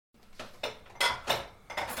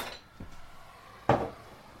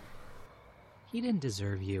He didn't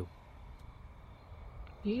deserve you.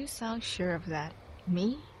 You sound sure of that.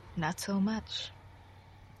 Me? Not so much.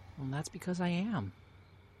 Well, that's because I am.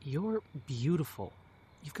 You're beautiful.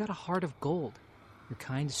 You've got a heart of gold. You're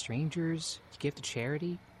kind to strangers. You give to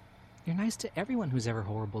charity. You're nice to everyone who's ever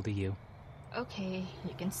horrible to you. Okay,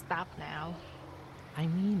 you can stop now. I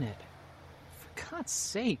mean it. For God's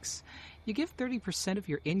sakes, you give 30% of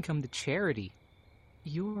your income to charity.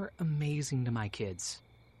 You're amazing to my kids.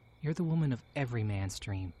 You're the woman of every man's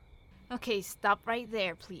dream. Okay, stop right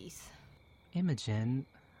there, please. Imogen,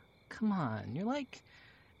 come on, you're like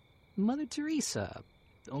Mother Teresa,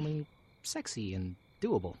 only sexy and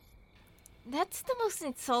doable. That's the most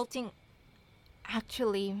insulting...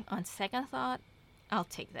 Actually, on second thought, I'll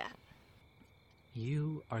take that.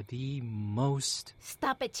 You are the most...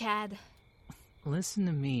 Stop it, Chad. Listen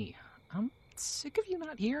to me. I'm sick of you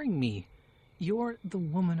not hearing me. You're the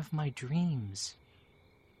woman of my dreams.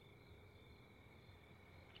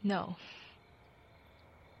 No,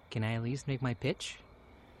 Can I at least make my pitch?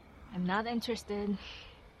 I'm not interested.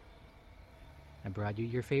 I brought you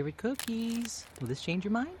your favorite cookies. Will this change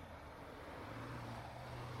your mind?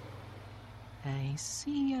 I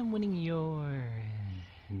see I'm winning your...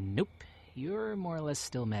 Nope. You're more or less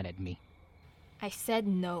still mad at me. I said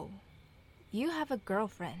no. You have a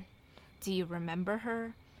girlfriend. Do you remember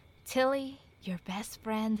her? Tilly, your best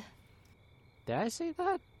friend? Did I say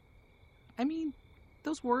that? I mean,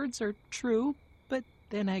 those words are true, but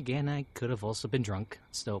then again, I could have also been drunk,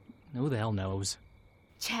 so who the hell knows?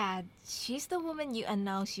 Chad, she's the woman you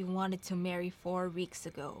announced you wanted to marry 4 weeks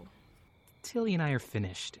ago. Tilly and I are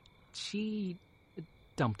finished. She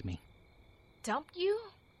dumped me. Dumped you?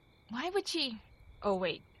 Why would she... Oh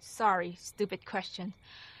wait, sorry, stupid question.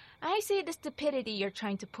 I see the stupidity you're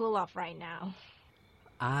trying to pull off right now.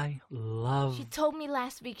 I love... She told me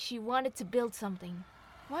last week she wanted to build something.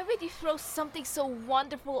 Why would you throw something so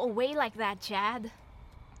wonderful away like that, Chad?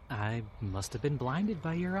 I must have been blinded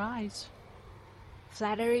by your eyes.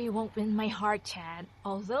 Flattery won't win my heart, Chad,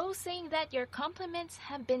 although saying that your compliments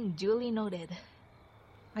have been duly noted.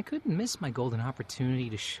 I couldn't miss my golden opportunity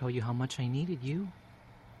to show you how much I needed you.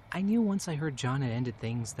 I knew once I heard John had ended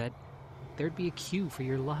things that there'd be a queue for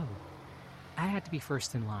your love. I had to be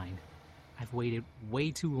first in line. I've waited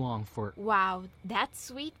way too long for... Wow, that's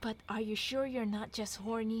sweet, but are you sure you're not just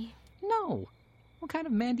horny? No! What kind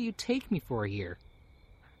of man do you take me for here?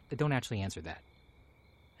 Don't actually answer that.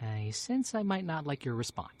 I sense I might not like your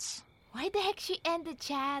response. Why the heck she ended,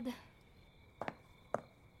 Chad?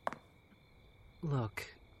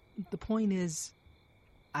 Look, the point is,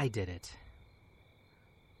 I did it.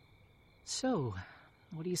 So,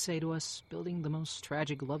 what do you say to us building the most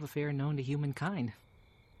tragic love affair known to humankind?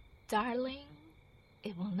 Darling,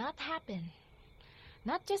 it will not happen.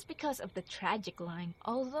 Not just because of the tragic line,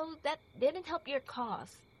 although that didn't help your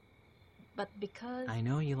cause, but because... I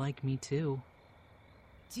know you like me too.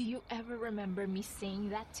 Do you ever remember me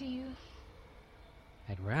saying that to you?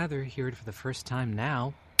 I'd rather hear it for the first time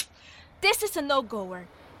now. This is a no-goer.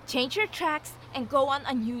 Change your tracks and go on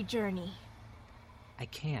a new journey. I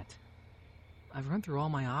can't. I've run through all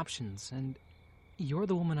my options, and you're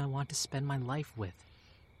the woman I want to spend my life with.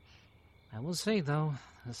 I will say, though,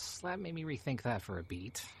 the slap made me rethink that for a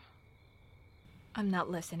beat. I'm not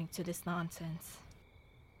listening to this nonsense.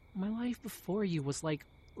 My life before you was like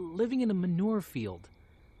living in a manure field.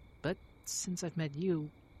 But since I've met you,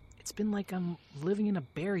 it's been like I'm living in a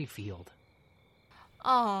berry field.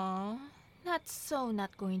 Aww, that's so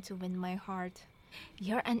not going to win my heart.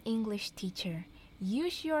 You're an English teacher.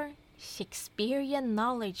 Use your Shakespearean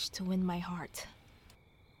knowledge to win my heart.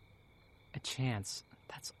 A chance.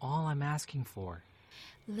 That's all I'm asking for.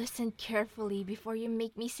 Listen carefully before you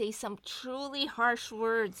make me say some truly harsh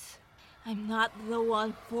words. I'm not the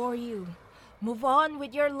one for you. Move on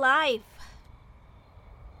with your life.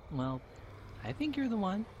 Well, I think you're the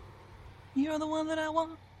one. You're the one that I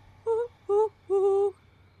want. Ooh, ooh, ooh.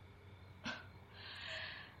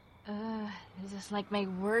 This is like my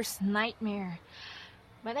worst nightmare.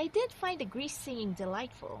 But I did find the Grease singing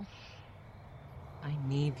delightful. I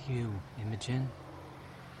need you, Imogen.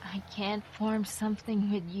 I can't form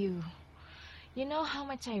something with you. You know how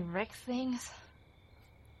much I wreck things?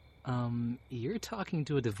 You're talking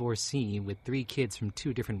to a divorcee with 3 kids from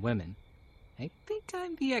 2 different women. I think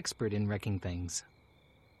I'm the expert in wrecking things.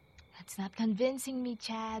 That's not convincing me,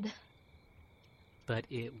 Chad. But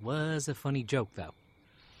it was a funny joke, though.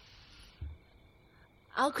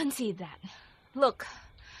 I'll concede that. Look,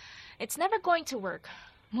 it's never going to work.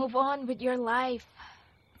 Move on with your life.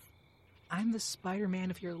 I'm the Spider-Man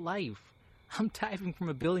of your life. I'm diving from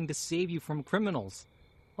a building to save you from criminals.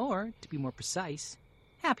 Or, to be more precise,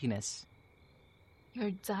 happiness.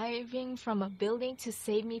 You're diving from a building to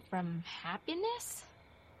save me from happiness?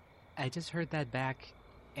 I just heard that back,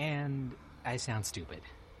 and I sound stupid.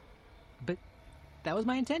 But that was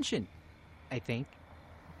my intention, I think,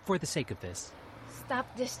 for the sake of this.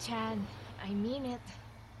 Stop this, Chad. I mean it.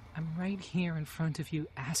 I'm right here in front of you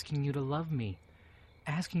asking you to love me,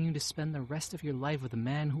 asking you to spend the rest of your life with a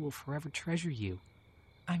man who will forever treasure you.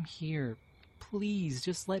 I'm here. Please,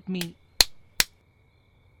 just let me...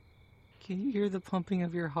 Can you hear the pumping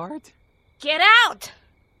of your heart? Get out!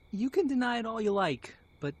 You can deny it all you like,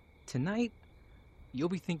 but tonight, you'll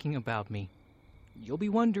be thinking about me. You'll be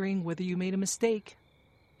wondering whether you made a mistake.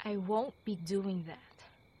 I won't be doing that.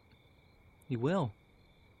 You will.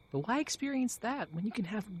 But why experience that when you can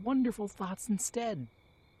have wonderful thoughts instead?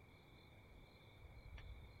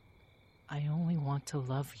 I only want to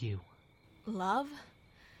love you. Love?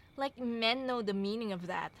 Like men know the meaning of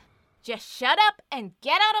that. Just shut up and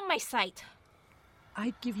get out of my sight.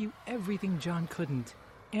 I'd give you everything John couldn't,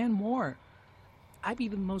 and more. I'd be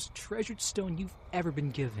the most treasured stone you've ever been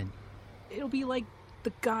given. It'll be like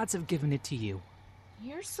the gods have given it to you.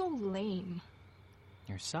 You're so lame.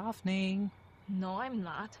 You're softening. No, I'm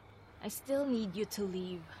not. I still need you to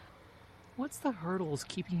leave. What's the hurdles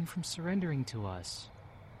keeping you from surrendering to us?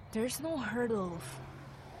 There's no hurdles.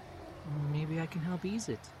 Maybe I can help ease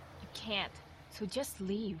it. You can't, so just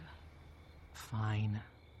leave. Fine.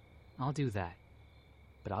 I'll do that.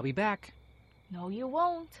 But I'll be back. No, you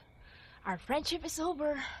won't. Our friendship is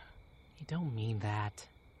over. You don't mean that.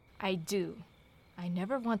 I do. I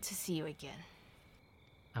never want to see you again.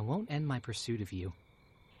 I won't end my pursuit of you.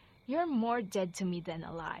 You're more dead to me than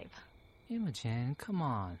alive. Imogen, come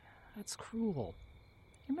on. That's cruel.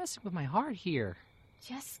 You're messing with my heart here.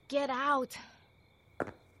 Just get out.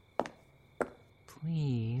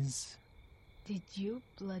 Please. Did you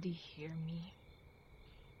bloody hear me?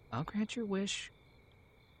 I'll grant your wish.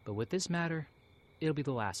 But with this matter, it'll be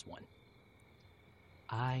the last one.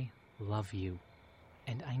 I love you.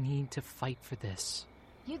 And I need to fight for this.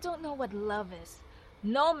 You don't know what love is.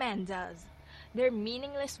 No man does. They're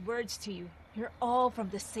meaningless words to you. You're all from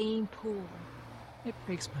the same pool. It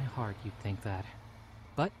breaks my heart you think that.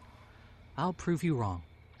 But I'll prove you wrong.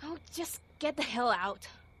 Oh, just get the hell out.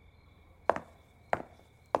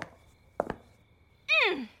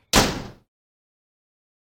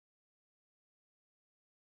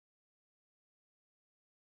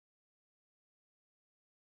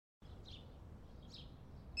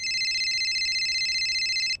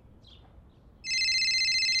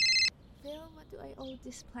 Phil, what do I owe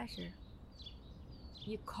this pleasure?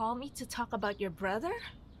 You call me to talk about your brother?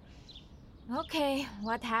 Okay,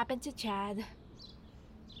 what happened to Chad?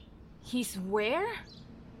 He's where?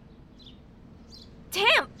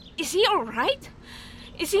 Damn! Is he alright?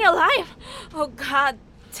 Is he alive? Oh God,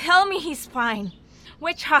 tell me he's fine.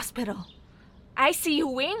 Which hospital?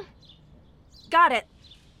 ICU wing? Got it.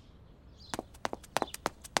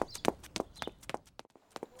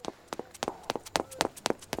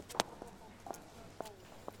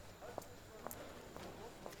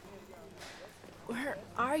 Where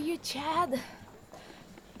are you, Chad?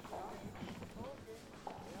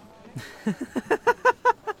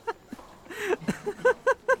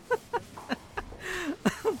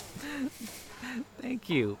 Thank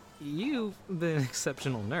you. You've been an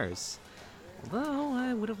exceptional nurse. Although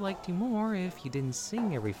I would have liked you more if you didn't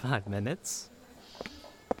sing every 5 minutes.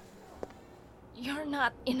 You're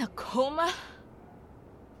not in a coma?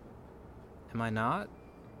 Am I not?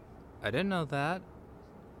 I didn't know that.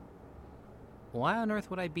 Why on earth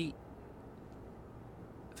would I be...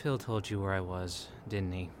 Phil told you where I was,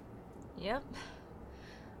 didn't he? Yep.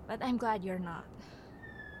 But I'm glad you're not.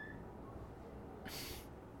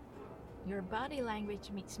 Your body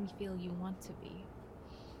language makes me feel you want to be.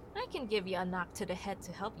 I can give you a knock to the head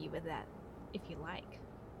to help you with that, if you like.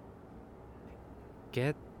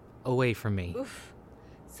 Get away from me. Oof.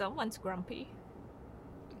 Someone's grumpy.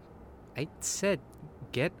 I said,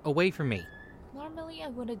 get away from me. Normally I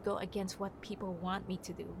wouldn't go against what people want me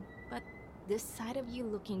to do, but this side of you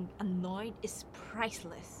looking annoyed is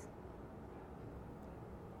priceless.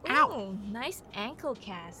 Ow! Ooh, nice ankle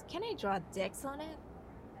cast. Can I draw dicks on it?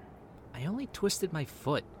 I only twisted my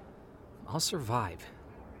foot. I'll survive.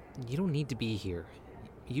 You don't need to be here.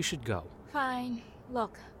 You should go. Fine.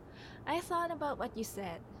 Look, I thought about what you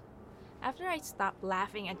said. After I stopped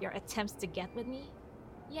laughing at your attempts to get with me,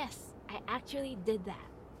 yes, I actually did that.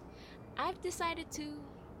 I've decided to...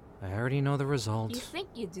 I already know the result. You think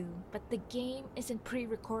you do, but the game isn't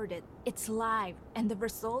pre-recorded. It's live, and the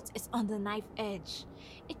result is on the knife edge.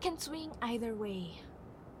 It can swing either way.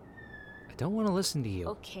 I don't want to listen to you.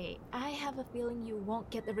 Okay, I have a feeling you won't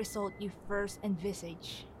get the result you first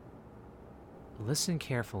envisage. Listen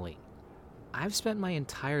carefully. I've spent my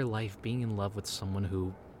entire life being in love with someone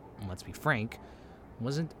who, let's be frank,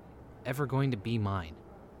 wasn't ever going to be mine.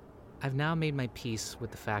 I've now made my peace with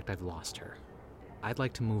the fact I've lost her. I'd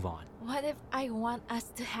like to move on. What if I want us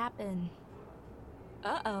to happen?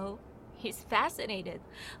 Uh-oh. He's fascinated.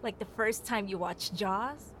 Like the first time you watched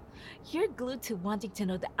Jaws? You're glued to wanting to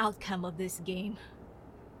know the outcome of this game.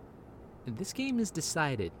 This game is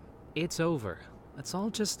decided. It's over. Let's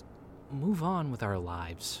all just move on with our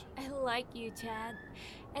lives. I like you, Chad.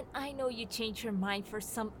 And I know you changed your mind for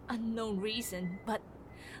some unknown reason, but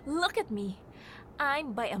look at me.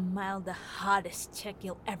 I'm by a mile the hottest chick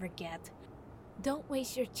you'll ever get. Don't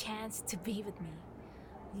waste your chance to be with me.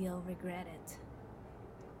 You'll regret it.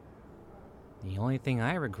 The only thing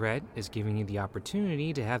I regret is giving you the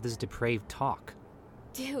opportunity to have this depraved talk.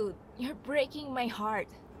 Dude, you're breaking my heart.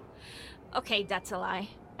 Okay, that's a lie.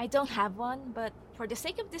 I don't have one, but for the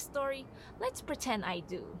sake of this story, let's pretend I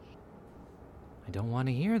do. I don't want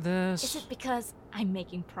to hear this. Is it because I'm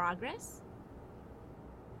making progress?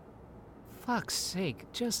 Fuck's sake,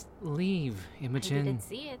 just leave, Imogen. I didn't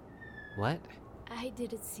see it. What? I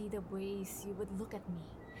didn't see the ways you would look at me.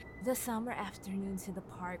 The summer afternoons in the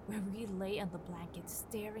park where we lay on the blankets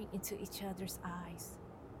staring into each other's eyes.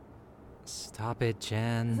 Stop it,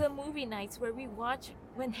 Jen. The movie nights where we watch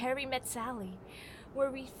When Harry Met Sally,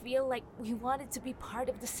 where we feel like we wanted to be part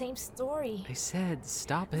of the same story. I said,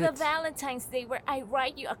 stop it. The Valentine's Day where I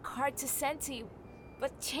write you a card to send to you,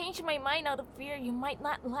 but change my mind out of fear you might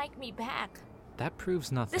not like me back. That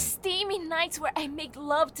proves nothing. The steamy nights where I make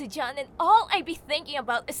love to John and all I be thinking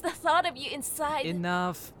about is the thought of you inside.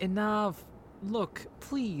 Enough. Look,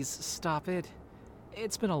 please stop it.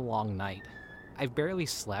 It's been a long night. I've barely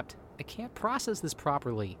slept. I can't process this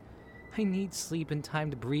properly. I need sleep and time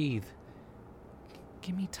to breathe.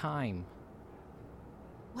 Give me time.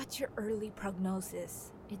 What's your early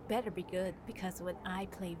prognosis? It better be good, because when I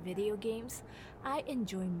play video games, I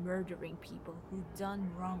enjoy murdering people who've done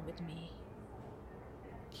wrong with me.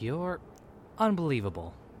 You're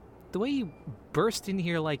unbelievable. The way you burst in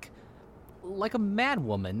here like a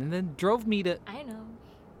madwoman and then drove me to... I know.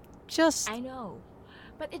 Just... I know.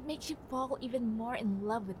 But it makes you fall even more in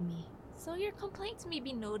love with me. So your complaints may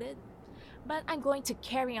be noted, but I'm going to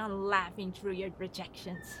carry on laughing through your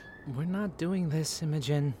rejections. We're not doing this,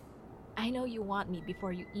 Imogen. I know you want me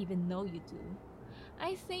before you even know you do.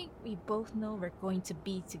 I think we both know we're going to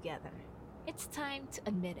be together. It's time to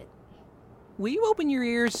admit it. Will you open your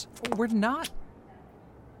ears? We're not...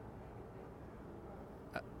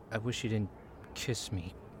 I wish you didn't kiss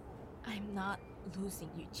me. I'm not losing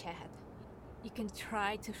you, Chad. You can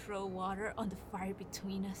try to throw water on the fire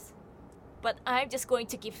between us, but I'm just going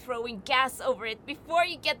to keep throwing gas over it before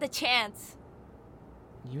you get the chance.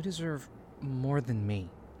 You deserve more than me.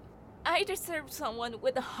 I deserve someone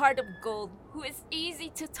with a heart of gold, who is easy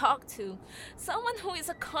to talk to, someone who is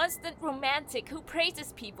a constant romantic, who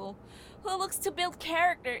praises people, who looks to build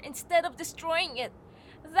character instead of destroying it.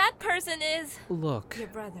 That person is... Look. Your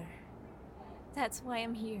brother. That's why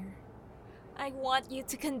I'm here. I want you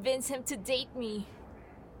to convince him to date me.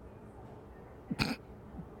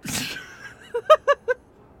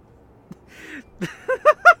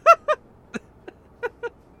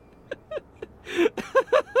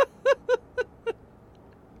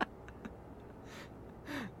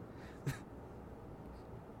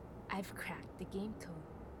 I've cracked the game code.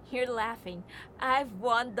 You're laughing. I've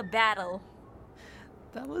won the battle.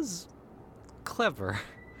 That was clever.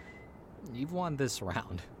 You've won this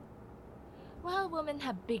round. Well, women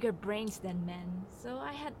have bigger brains than men, so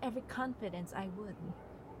I had every confidence I would.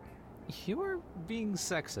 You're being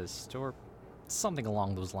sexist, or something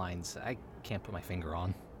along those lines. I can't put my finger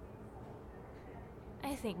on.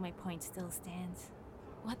 I think my point still stands.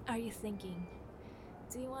 What are you thinking?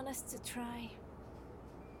 Do you want us to try?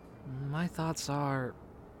 My thoughts are...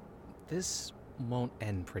 this won't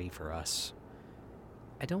end pretty for us.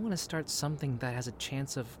 I don't want to start something that has a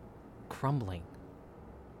chance of crumbling.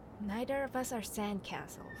 Neither of us are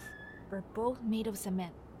sandcastles. We're both made of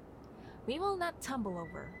cement. We will not tumble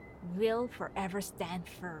over. We'll forever stand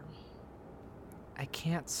firm. I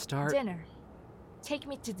can't start... Dinner. Take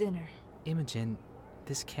me to dinner. Imogen,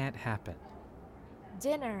 this can't happen.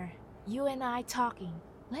 Dinner. You and I talking.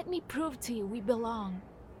 Let me prove to you we belong.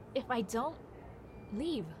 If I don't,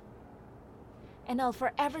 leave. And I'll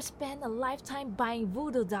forever spend a lifetime buying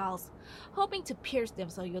voodoo dolls, hoping to pierce them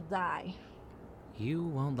so you'll die. You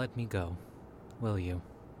won't let me go, will you?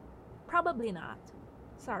 Probably not.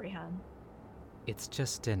 Sorry, hon. It's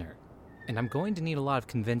just dinner, and I'm going to need a lot of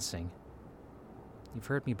convincing. You've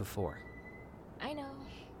hurt me before. I know.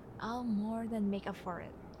 I'll more than make up for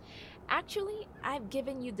it. Actually, I've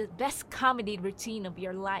given you the best comedy routine of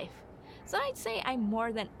your life. So I'd say I'm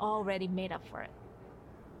more than already made up for it.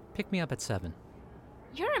 Pick me up at 7.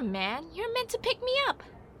 You're a man. You're meant to pick me up.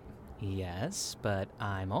 Yes, but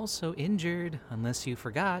I'm also injured, unless you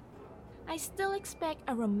forgot. I still expect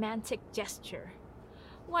a romantic gesture.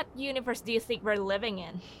 What universe do you think we're living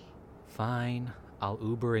in? Fine, I'll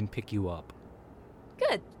Uber and pick you up.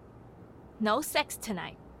 Good. No sex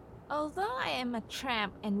tonight. Although I am a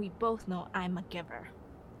tramp and we both know I'm a giver.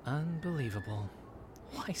 Unbelievable.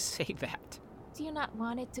 Why say that? Do you not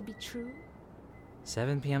want it to be true?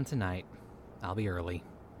 7 p.m. tonight. I'll be early.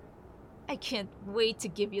 I can't wait to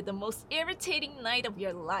give you the most irritating night of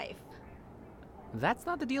your life. That's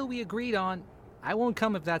not the deal we agreed on. I won't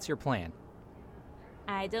come if that's your plan.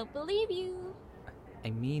 I don't believe you.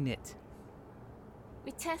 I mean it.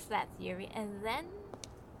 We test that theory and then...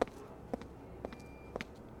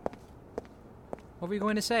 What were you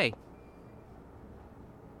going to say?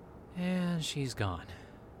 And she's gone.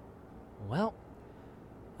 Well,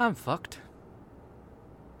 I'm fucked.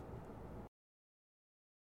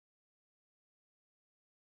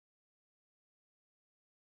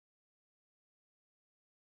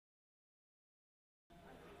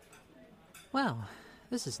 Well,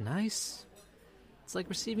 this is nice. It's like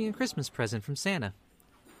receiving a Christmas present from Santa.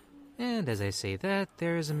 And as I say that,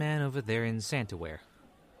 there is a man over there in Santa wear.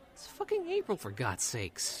 It's fucking April, for God's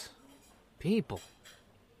sakes. People.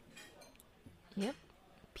 Yep,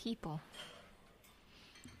 people.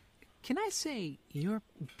 Can I say, your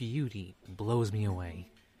beauty blows me away.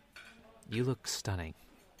 You look stunning.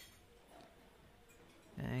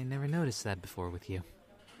 I never noticed that before with you.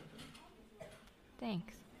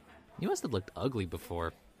 Thanks. You must have looked ugly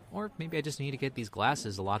before. Or maybe I just need to get these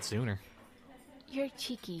glasses a lot sooner. You're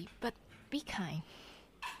cheeky, but be kind.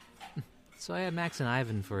 So I had Max and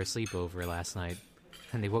Ivan for a sleepover last night,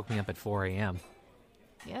 and they woke me up at 4 a.m.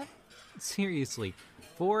 Yep. Seriously,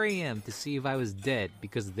 4 a.m. to see if I was dead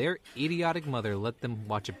because their idiotic mother let them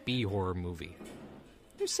watch a B-horror movie.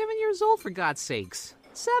 They're 7 years old, for God's sakes.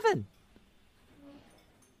 7!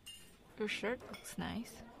 Your shirt looks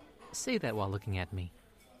nice. Say that while looking at me.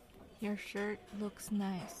 Your shirt looks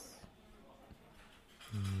nice.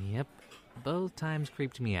 Yep, both times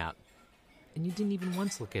creeped me out. And you didn't even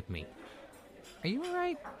once look at me. Are you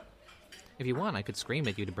alright? If you want, I could scream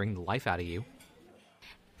at you to bring the life out of you.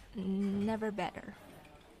 Never better.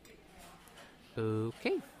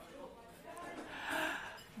 Okay.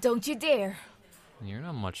 Don't you dare! You're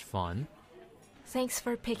not much fun. Thanks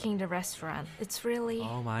for picking the restaurant. It's really...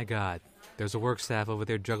 Oh my God. There's a work staff over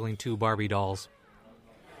there juggling 2 Barbie dolls.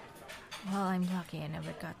 Well, I'm lucky I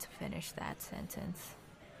never got to finish that sentence.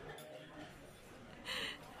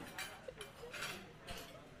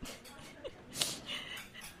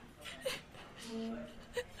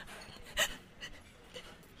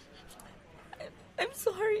 I'm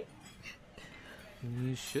sorry.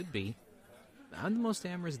 You should be. I'm the most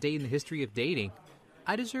amorous date in the history of dating.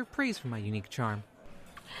 I deserve praise for my unique charm.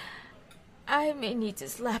 I may need to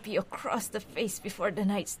slap you across the face before the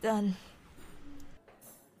night's done.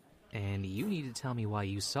 And you need to tell me why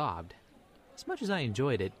you sobbed. As much as I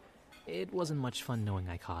enjoyed it, it wasn't much fun knowing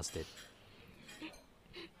I caused it.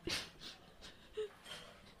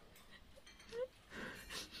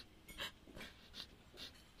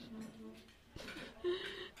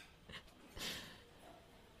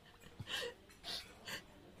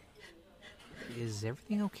 Is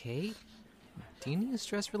everything okay? Do you need a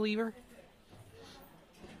stress reliever?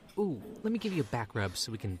 Ooh, let me give you a back rub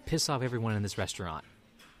so we can piss off everyone in this restaurant.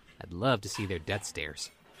 I'd love to see their death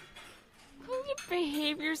stares. Will you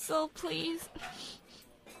behave yourself, please?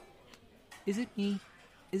 Is it me?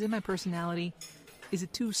 Is it my personality? Is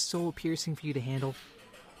it too soul-piercing for you to handle?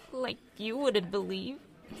 Like you wouldn't believe.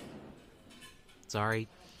 Sorry.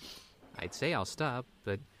 I'd say I'll stop,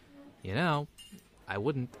 but, you know, I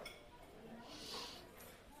wouldn't.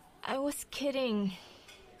 I was kidding.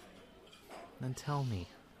 Then tell me,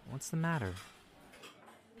 what's the matter?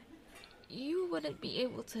 You wouldn't be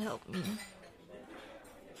able to help me.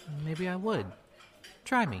 Maybe I would.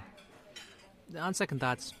 Try me. On second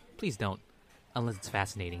thoughts, please don't. Unless it's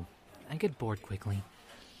fascinating. I get bored quickly.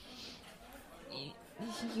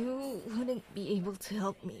 You wouldn't be able to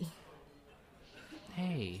help me.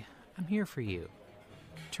 Hey, I'm here for you.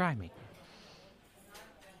 Try me.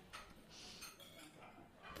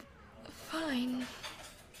 Fine.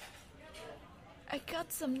 I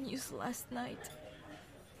got some news last night.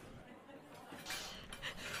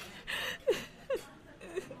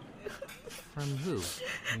 From who?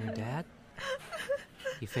 Your dad?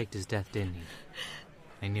 He faked his death, didn't he?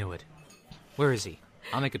 I knew it. Where is he?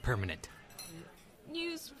 I'll make it permanent.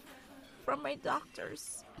 News from my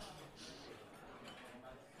doctors.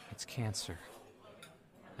 It's cancer.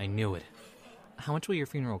 I knew it. How much will your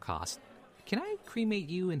funeral cost? Can I cremate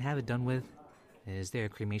you and have it done with? Is there a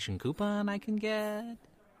cremation coupon I can get?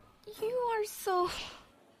 You are so...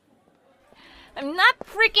 I'm not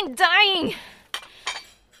freaking dying!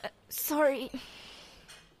 Sorry.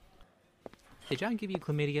 Did John give you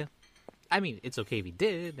chlamydia? I mean, it's okay if he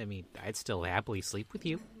did. I mean, I'd still happily sleep with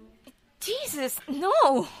you. Jesus,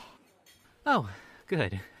 no! Oh,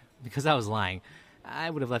 good. Because I was lying. I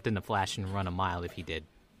would have left in a flash and run a mile if he did.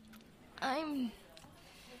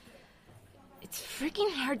 It's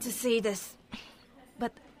freaking hard to say this,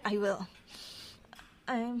 but I will.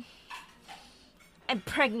 I'm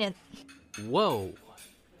pregnant. Whoa.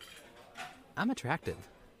 I'm attractive.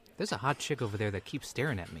 There's a hot chick over there that keeps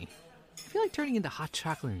staring at me. I feel like turning into hot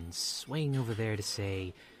chocolate and swaying over there to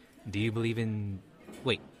say, do you believe in...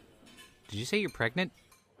 Wait, did you say you're pregnant?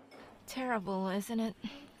 Terrible, isn't it?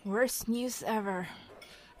 Worst news ever.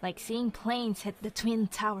 Like seeing planes hit the Twin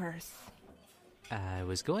Towers. I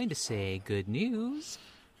was going to say good news.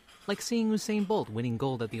 Like seeing Usain Bolt winning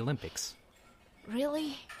gold at the Olympics.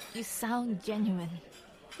 Really? You sound genuine.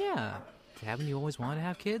 Yeah. Haven't you always wanted to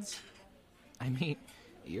have kids? I mean,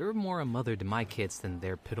 you're more a mother to my kids than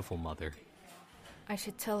their pitiful mother. I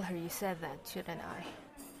should tell her you said that, shouldn't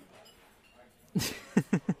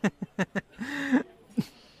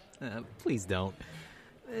I? Please don't.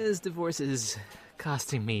 This divorce is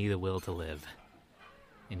costing me the will to live.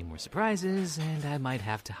 Any more surprises, and I might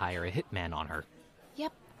have to hire a hitman on her.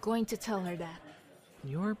 Yep, going to tell her that.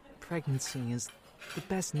 Your pregnancy is the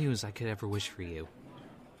best news I could ever wish for you.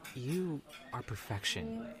 You are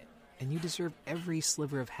perfection, and you deserve every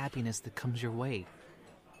sliver of happiness that comes your way.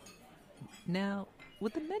 Now,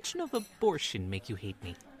 would the mention of abortion make you hate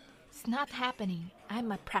me? It's not happening.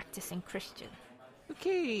 I'm a practicing Christian.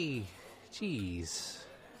 Okay, jeez.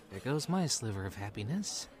 There goes my sliver of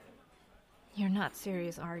happiness. You're not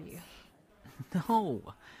serious, are you? No,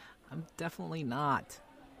 I'm definitely not.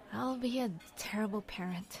 I'll be a terrible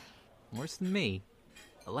parent. Worse than me.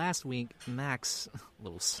 Last week, Max,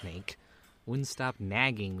 little snake, wouldn't stop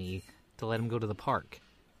nagging me to let him go to the park.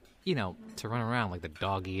 You know, to run around like the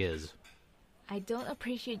dog he is. I don't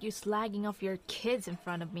appreciate you slagging off your kids in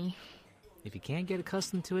front of me. If you can't get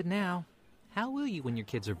accustomed to it now, how will you when your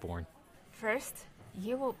kids are born? First,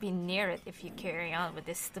 you won't be near it if you carry on with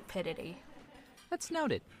this stupidity. That's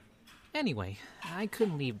noted. Anyway, I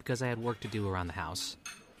couldn't leave because I had work to do around the house.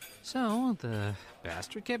 So, the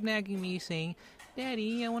bastard kept nagging me, saying,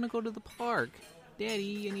 Daddy, I want to go to the park.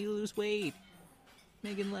 Daddy, I need to lose weight.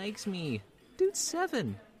 Megan likes me. Dude's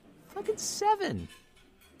 7. Fucking 7.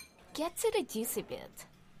 Get to the juicy bit.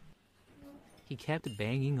 He kept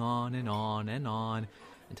banging on and on and on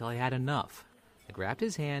until I had enough. I grabbed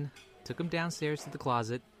his hand, took him downstairs to the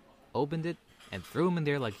closet, opened it, and threw him in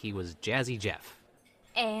there like he was Jazzy Jeff.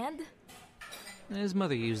 And? His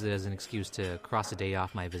mother used it as an excuse to cross a day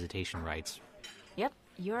off my visitation rights. Yep,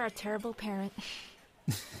 you're a terrible parent.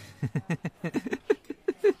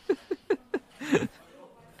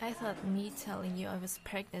 I thought me telling you I was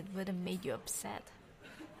pregnant would have made you upset.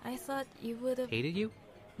 I thought you would have... Hated you?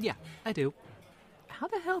 Yeah, I do. How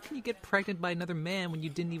the hell can you get pregnant by another man when you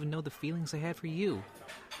didn't even know the feelings I had for you?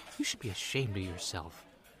 You should be ashamed of yourself.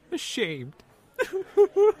 Ashamed.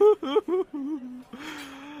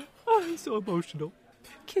 I'm so emotional.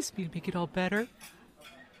 Kiss me to make it all better.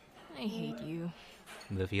 I hate you.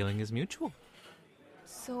 The feeling is mutual.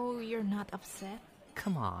 So you're not upset?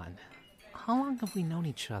 Come on. How long have we known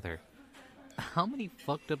each other? How many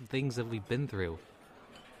fucked up things have we been through?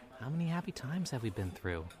 How many happy times have we been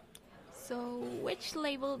through? So which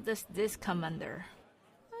label does this come under?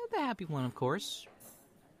 The happy one, of course.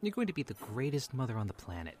 You're going to be the greatest mother on the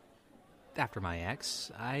planet. After my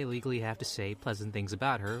ex, I legally have to say pleasant things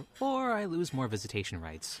about her, or I lose more visitation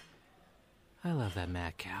rights. I love that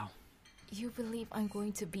mad cow. You believe I'm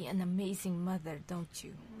going to be an amazing mother, don't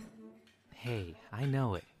you? Hey, I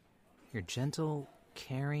know it. You're gentle,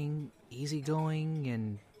 caring, easygoing,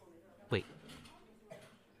 and... Wait.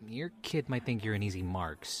 Your kid might think you're an easy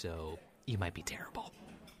mark, so you might be terrible.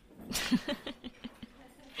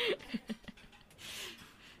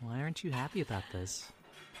 Why aren't you happy about this?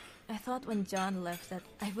 I thought when John left that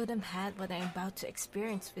I wouldn't have had what I'm about to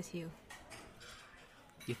experience with you.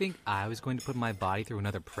 You think I was going to put my body through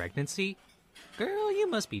another pregnancy? Girl, you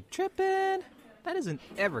must be tripping. That isn't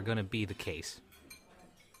ever going to be the case.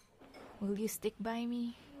 Will you stick by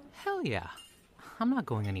me? Hell yeah. I'm not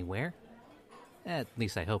going anywhere. At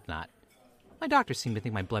least I hope not. My doctors seem to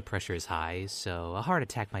think my blood pressure is high, so a heart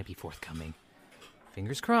attack might be forthcoming.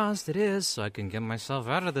 Fingers crossed it is, so I can get myself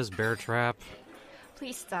out of this bear trap.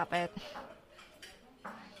 Please stop it.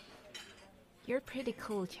 You're pretty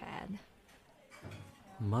cool, Chad.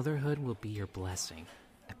 Motherhood will be your blessing.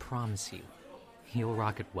 I promise you. You'll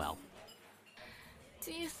rock it well.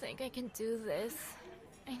 Do you think I can do this?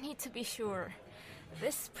 I need to be sure.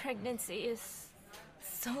 This pregnancy is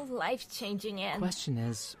so life-changing and... Question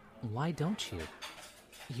is, why don't you?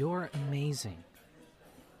 You're amazing.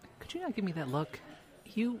 Could you not give me that look?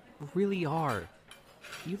 You really are.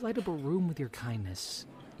 You light up a room with your kindness.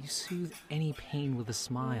 You soothe any pain with a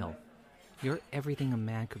smile. You're everything a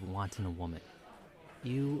man could want in a woman.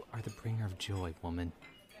 You are the bringer of joy, woman.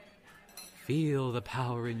 Feel the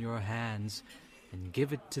power in your hands and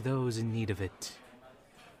give it to those in need of it.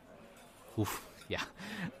 Oof, yeah,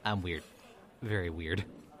 I'm weird. Very weird.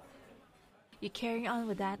 You carry on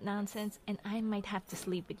with that nonsense and I might have to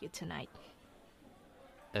sleep with you tonight.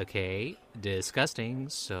 Okay, disgusting,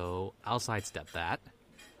 so I'll sidestep that.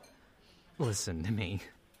 Listen to me.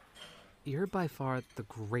 You're by far the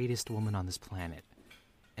greatest woman on this planet.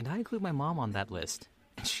 And I include my mom on that list.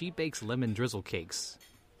 And she bakes lemon drizzle cakes.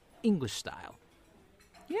 English style.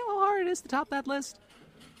 You know how hard it is to top that list?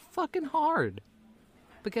 Fucking hard.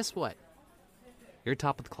 But guess what? You're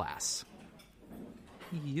top of the class.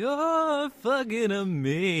 You're fucking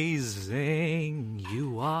amazing.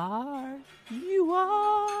 You are. You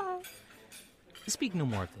are. Speak no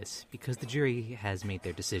more of this, because the jury has made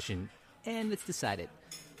their decision, and it's decided.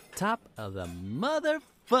 Top of the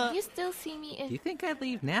motherfucker. You still see me Do if... you think I'd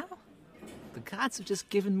leave now? The gods have just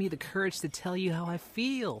given me the courage to tell you how I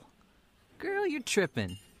feel. Girl, you're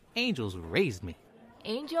tripping. Angels raised me.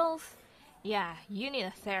 Angels? Yeah, you need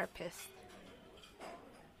a therapist.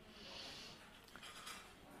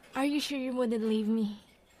 Are you sure you wouldn't leave me?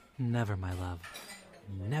 Never, my love.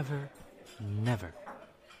 Never, never.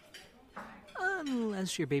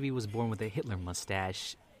 Unless your baby was born with a Hitler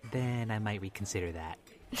mustache, then I might reconsider that.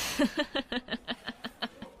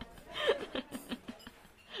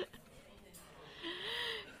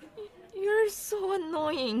 You're so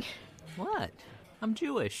annoying. What? I'm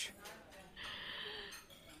Jewish.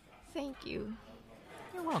 Thank you.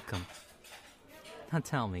 You're welcome. Now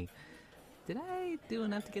tell me, did I do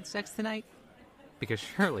enough to get sex tonight? Because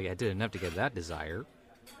surely I did enough to get that desire.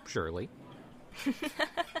 Surely.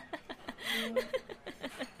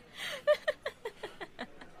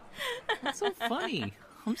 What's so funny?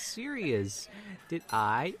 I'm serious. Did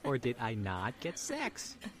I or did I not get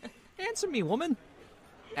sex? Answer me, woman.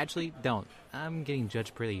 Actually, don't. I'm getting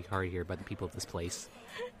judged pretty hard here by the people of this place.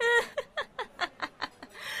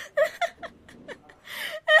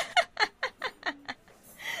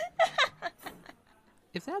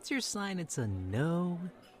 If that's your sign it's a no,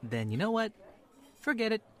 then you know what?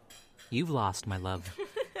 Forget it. You've lost, my love.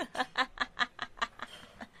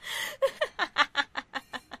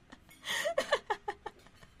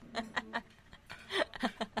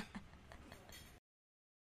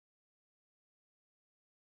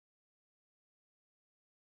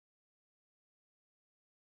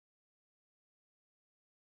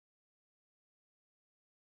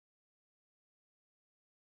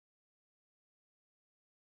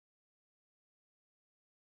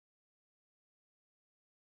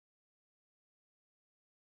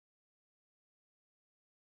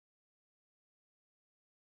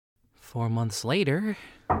 Four months later...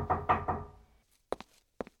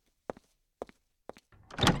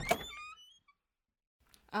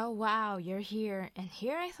 Oh wow, you're here. And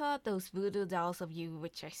here I thought those voodoo dolls of you,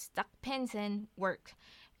 which I stuck pins in, worked.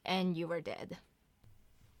 And you were dead.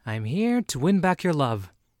 I'm here to win back your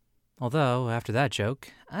love. Although, after that joke,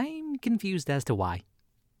 I'm confused as to why.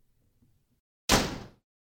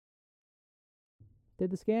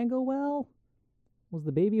 Did the scan go well? Was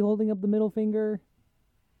the baby holding up the middle finger?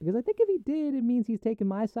 Because I think if he did, it means he's taking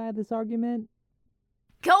my side of this argument.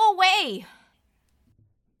 Go away!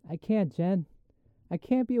 I can't, Jen. I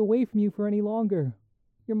can't be away from you for any longer.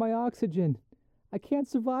 You're my oxygen. I can't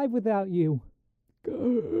survive without you.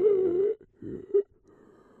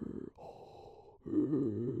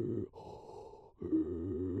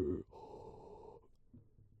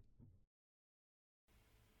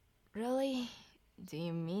 Really? Do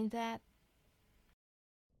you mean that?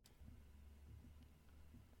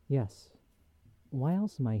 Yes. Why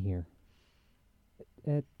else am I here?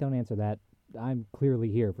 Don't answer that. I'm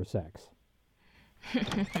clearly here for sex.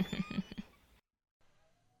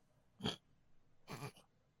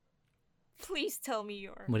 Please tell me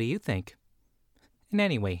you're... What do you think? And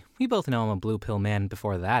anyway, we both know I'm a blue pill man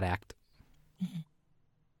before that act.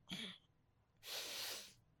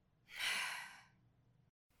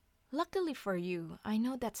 Luckily for you, I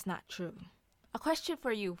know that's not true. A question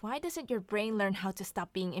for you, why doesn't your brain learn how to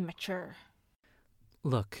stop being immature?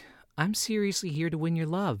 Look, I'm seriously here to win your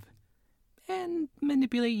love. And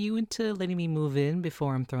manipulate you into letting me move in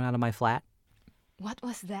before I'm thrown out of my flat. What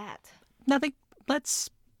was that? Nothing. Let's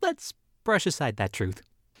brush aside that truth.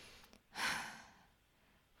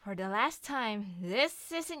 For the last time,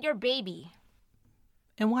 this isn't your baby.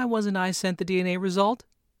 And why wasn't I sent the DNA result?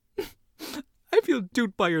 I feel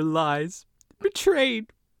duped by your lies.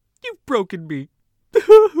 Betrayed. You've broken me.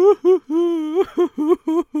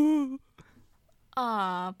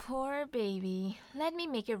 Aw, poor baby. Let me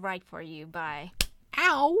make it right for you by...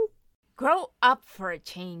 Ow! Grow up for a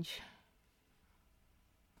change.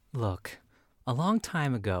 Look, a long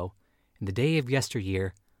time ago, in the day of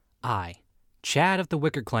yesteryear, I, Chad of the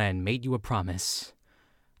Wicker Clan, made you a promise.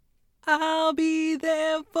 I'll be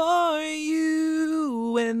there for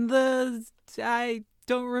you when I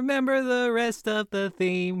don't remember the rest of the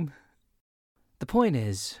theme. The point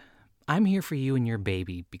is, I'm here for you and your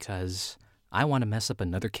baby because I want to mess up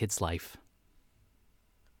another kid's life.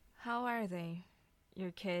 How are they,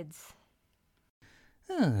 your kids?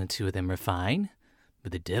 Two of them are fine,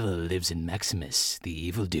 but the devil lives in Maximus, the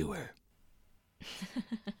evildoer.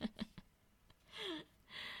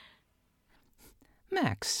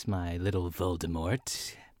 Max, my little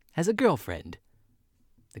Voldemort, has a girlfriend.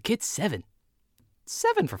 The kid's 7.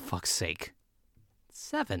 7, for fuck's sake.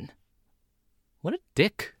 7. What a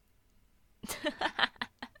dick. Can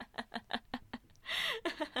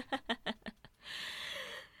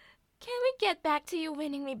we get back to you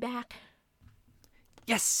winning me back?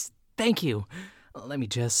 Yes, thank you. Let me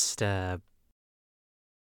just, Get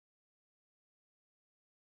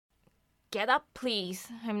up, please.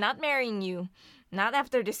 I'm not marrying you. Not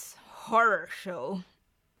after this horror show.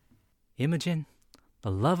 Imogen,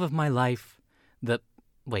 the love of my life, love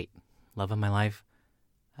of my life?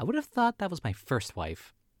 I would have thought that was my first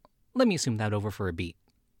wife. Let me assume that over for a beat.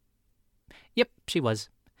 Yep, she was.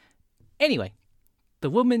 Anyway, the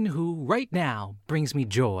woman who right now brings me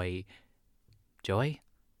joy. Joy?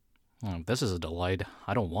 Oh, this is a delight.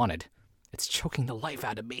 I don't want it. It's choking the life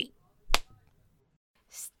out of me.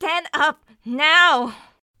 Stand up now!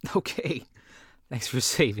 Okay, thanks for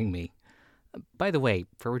saving me. By the way,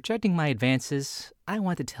 for rejecting my advances, I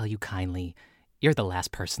want to tell you kindly, you're the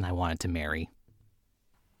last person I wanted to marry.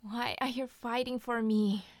 Why are you fighting for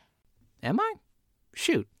me? Am I?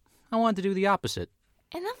 Shoot, I wanted to do the opposite.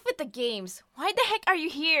 Enough with the games. Why the heck are you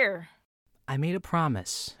here? I made a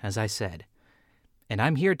promise, as I said, and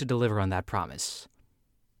I'm here to deliver on that promise.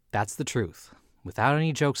 That's the truth, without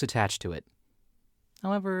any jokes attached to it.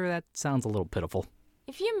 However, that sounds a little pitiful.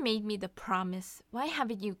 If you made me the promise, why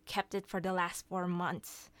haven't you kept it for the last 4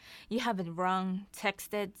 months? You haven't rung,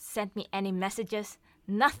 texted, sent me any messages,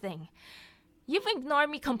 nothing. You've ignored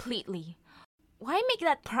me completely. Why make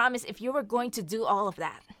that promise if you were going to do all of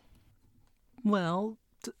that? Well,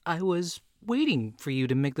 I was waiting for you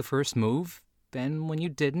to make the first move, and when you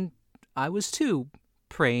didn't, I was too,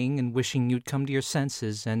 praying and wishing you'd come to your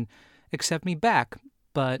senses and accept me back,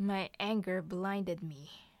 but... My anger blinded me.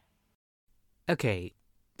 Okay,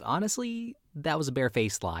 honestly, that was a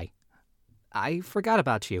barefaced lie. I forgot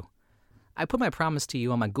about you. I put my promise to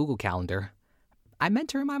you on my Google Calendar. I meant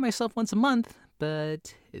to remind myself once a month,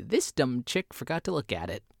 but this dumb chick forgot to look at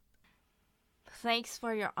it. Thanks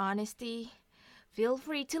for your honesty. Feel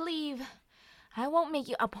free to leave. I won't make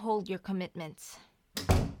you uphold your commitments.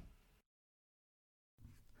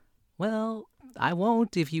 Well, I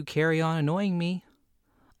won't if you carry on annoying me.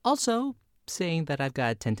 Also, saying that I've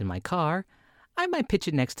got a tent in my car, I might pitch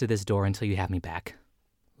it next to this door until you have me back.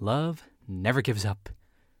 Love never gives up.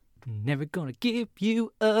 Never gonna give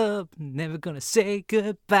you up. Never gonna say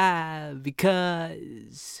goodbye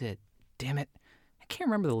because... damn it. I can't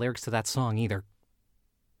remember the lyrics to that song either.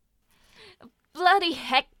 Bloody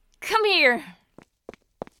heck, come here!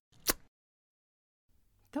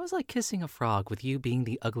 That was like kissing a frog with you being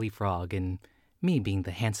the ugly frog and me being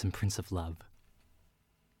the handsome prince of love.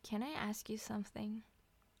 Can I ask you something?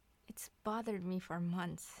 It's bothered me for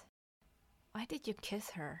months. Why did you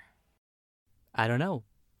kiss her? I don't know.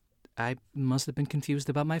 I must have been confused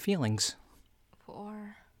about my feelings.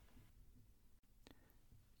 For...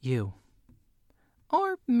 you.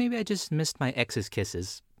 Or maybe I just missed my ex's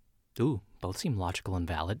kisses. Ooh, both seem logical and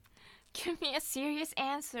valid. Give me a serious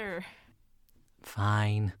answer.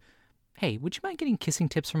 Fine. Hey, would you mind getting kissing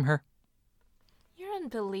tips from her? You're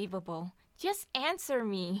unbelievable. Just answer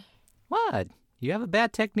me. What? You have a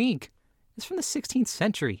bad technique. It's from the 16th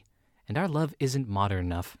century, and our love isn't modern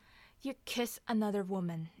enough. You kiss another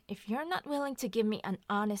woman. If you're not willing to give me an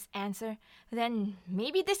honest answer, then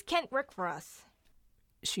maybe this can't work for us.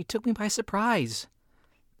 She took me by surprise.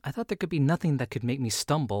 I thought there could be nothing that could make me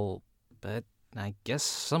stumble, but I guess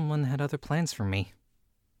someone had other plans for me.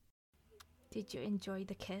 Did you enjoy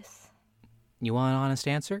the kiss? You want an honest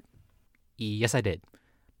answer? Yes, I did.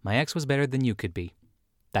 My ex was better than you could be.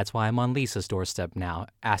 That's why I'm on Lisa's doorstep now,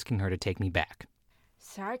 asking her to take me back.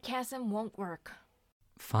 Sarcasm won't work.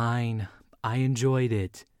 Fine. I enjoyed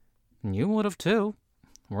it. You would have too.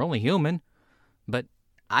 We're only human. But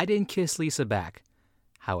I didn't kiss Lisa back,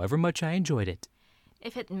 however much I enjoyed it.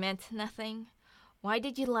 If it meant nothing, why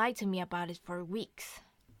did you lie to me about it for weeks?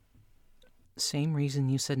 Same reason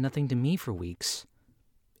you said nothing to me for weeks.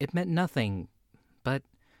 It meant nothing, but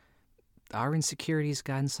our insecurities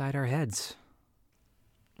got inside our heads.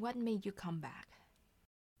 What made you come back?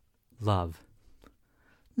 Love.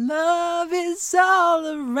 Love is all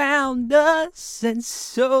around us, and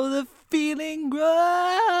so the feeling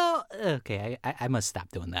grows. Okay, I must stop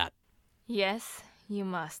doing that. Yes, you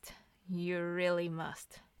must. You really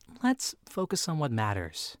must. Let's focus on what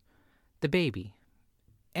matters. The baby.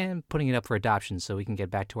 And putting it up for adoption so we can get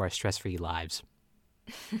back to our stress-free lives.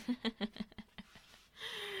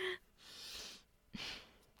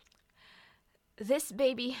 This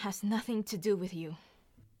baby has nothing to do with you.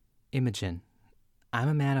 Imogen, I'm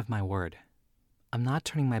a man of my word. I'm not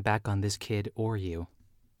turning my back on this kid or you.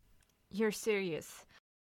 You're serious.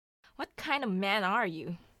 What kind of man are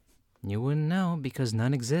you? You wouldn't know because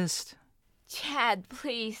none exist. Chad,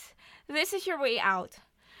 please. This is your way out.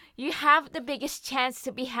 You have the biggest chance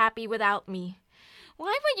to be happy without me.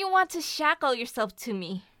 Why would you want to shackle yourself to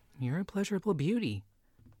me? You're a pleasurable beauty.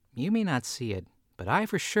 You may not see it, but I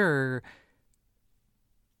for sure...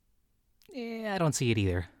 I don't see it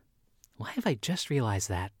either. Why have I just realized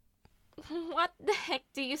that? What the heck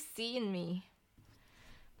do you see in me?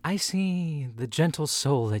 I see the gentle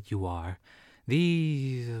soul that you are.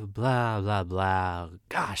 The blah, blah, blah.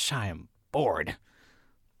 Gosh, I am bored.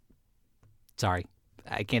 Sorry,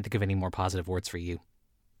 I can't think of any more positive words for you.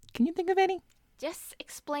 Can you think of any? Just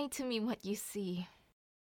explain to me what you see.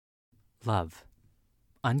 Love.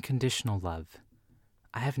 Unconditional love.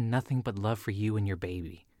 I have nothing but love for you and your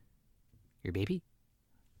baby. Your baby?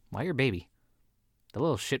 Why your baby? The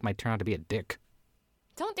little shit might turn out to be a dick.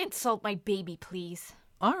 Don't insult my baby, please.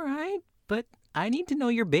 All right, but I need to know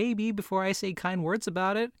your baby before I say kind words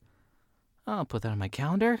about it. I'll put that on my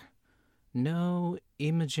calendar. No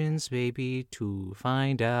Imogen's baby to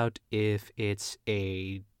find out if it's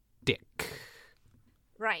a dick.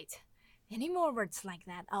 Right. Any more words like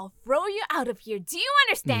that, I'll throw you out of here. Do you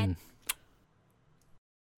understand?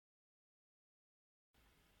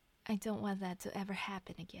 I don't want that to ever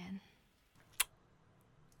happen again.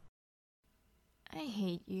 I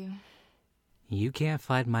hate you. You can't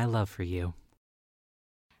fight my love for you.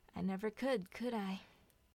 I never could I?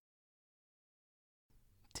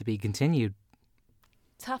 To be continued.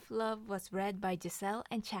 Tough Love was read by Jiezl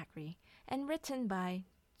and Chakree and written by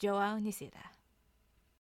Joao Nsita.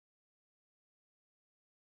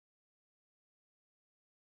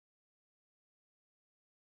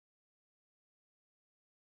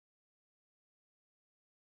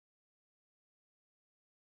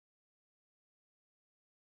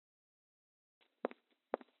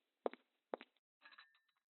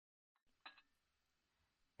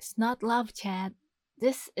 It's not love, Chad.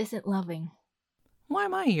 This isn't loving. Why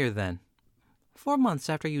am I here then? 4 months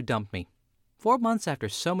after you dumped me. 4 months after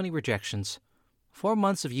so many rejections. 4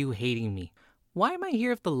 months of you hating me. Why am I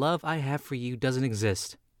here if the love I have for you doesn't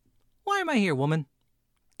exist? Why am I here, woman?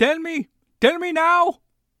 Tell me! Tell me now!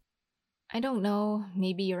 I don't know.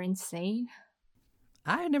 Maybe you're insane?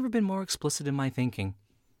 I've never been more explicit in my thinking.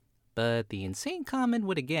 But the insane comment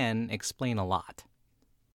would again explain a lot.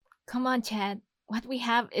 Come on, Chad. What we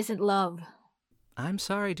have isn't love. I'm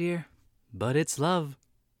sorry, dear, but it's love.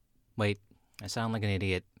 Wait, I sound like an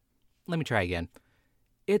idiot. Let me try again.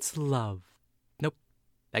 It's love. Nope,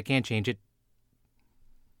 I can't change it.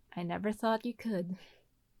 I never thought you could.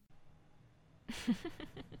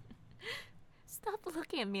 Stop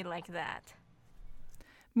looking at me like that.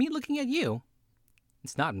 Me looking at you?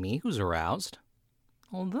 It's not me who's aroused.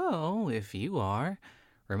 Although, if you are,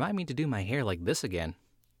 remind me to do my hair like this again.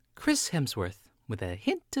 Chris Hemsworth, with a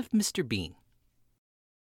hint of Mr. Bean.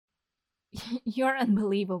 You're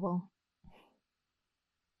unbelievable.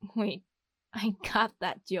 Wait, I got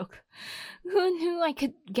that joke. Who knew I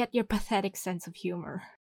could get your pathetic sense of humor?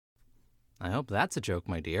 I hope that's a joke,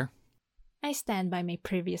 my dear. I stand by my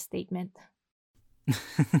previous statement.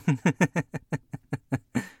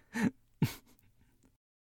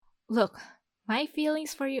 Look, My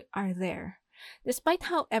feelings for you are there, despite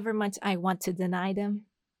however much I want to deny them.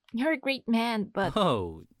 You're a great man, but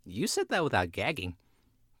Oh, you said that without gagging.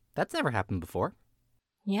 That's never happened before.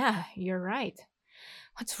 yeah, you're right.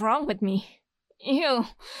 What's wrong with me? You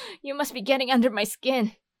must be getting under my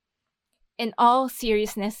skin. In all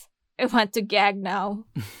seriousness, I want to gag now.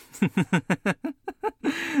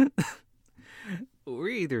 We're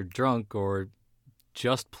either drunk or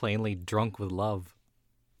just plainly drunk with love.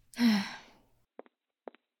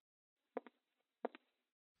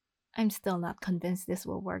 I'm still not convinced this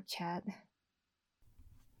will work, Chad.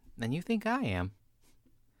 And you think I am?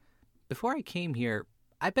 Before I came here,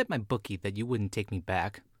 I bet my bookie that you wouldn't take me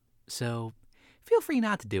back. So, feel free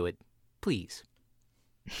not to do it. Please.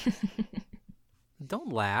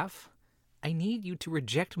 Don't laugh. I need you to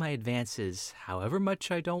reject my advances, however much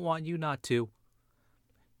I don't want you not to.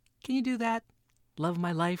 Can you do that? Love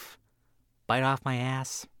my life? Bite off my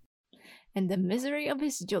ass? And the misery of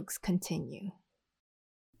his jokes continue.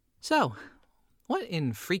 So, what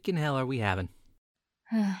in freaking hell are we having?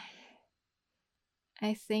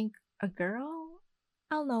 I think a girl?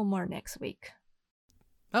 I'll know more next week.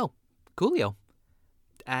 Oh, coolio.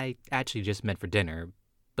 I actually just meant for dinner,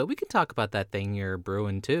 but we can talk about that thing you're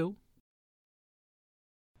brewing too.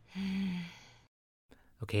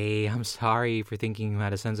 Okay, I'm sorry for thinking you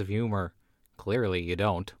had a sense of humor. Clearly you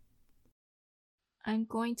don't. I'm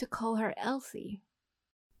going to call her Elsie.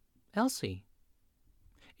 Elsie.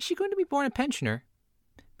 Is she going to be born a pensioner?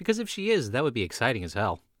 Because if she is, that would be exciting as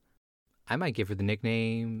hell. I might give her the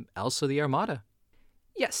nickname Elsa the Armada.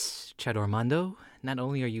 Yes, Chad Armando, not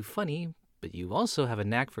only are you funny, but you also have a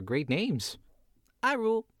knack for great names. I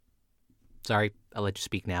rule. Sorry, I'll let you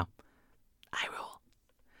speak now. I rule.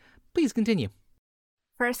 Please continue.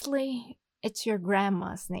 Firstly, it's your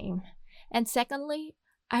grandma's name. And secondly,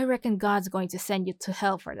 I reckon God's going to send you to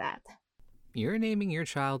hell for that. You're naming your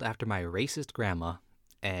child after my racist grandma,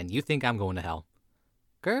 and you think I'm going to hell.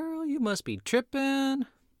 Girl, you must be tripping,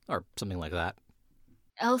 or something like that.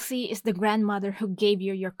 Elsie is the grandmother who gave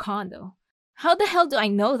you your condo. How the hell do I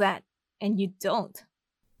know that? And you don't.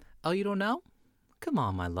 Oh, you don't know? Come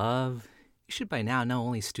on, my love. You should by now know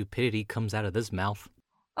only stupidity comes out of this mouth.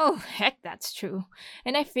 Oh, heck, that's true.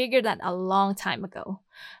 And I figured that a long time ago.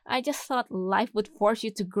 I just thought life would force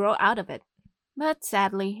you to grow out of it. But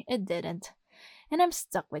sadly, it didn't. And I'm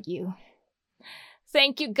stuck with you.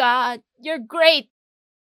 Thank you, God. You're great.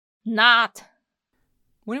 Not.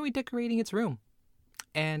 When are we decorating its room?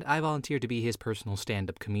 And I volunteered to be his personal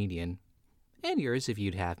stand-up comedian. And yours, if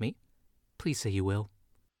you'd have me. Please say you will.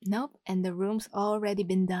 Nope, and the room's already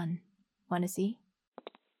been done. Wanna see?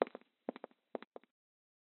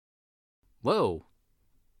 Whoa.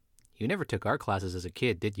 You never took art classes as a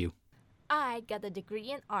kid, did you? I got a degree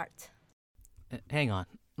in art. Hang on.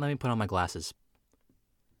 Let me put on my glasses.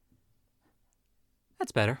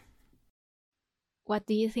 That's better. What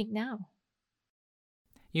do you think now?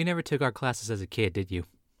 You never took art classes as a kid, did you?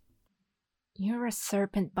 You're a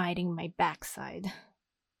serpent biting my backside.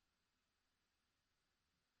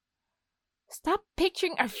 Stop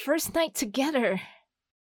picturing our first night together.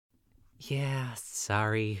 Yeah,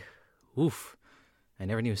 sorry. Oof. I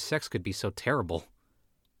never knew sex could be so terrible.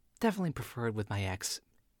 Definitely preferred with my ex.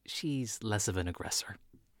 She's less of an aggressor.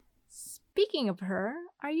 Speaking of her,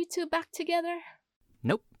 are you two back together?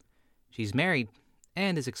 Nope. She's married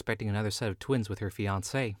and is expecting another set of twins with her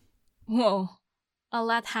fiancé. Whoa. A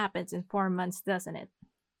lot happens in 4 months, doesn't it?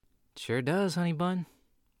 Sure does, honey bun.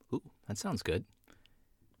 Ooh, that sounds good.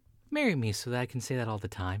 Marry me so that I can say that all the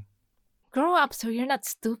time. Grow up so you're not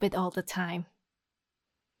stupid all the time.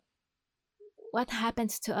 What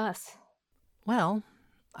happens to us? Well,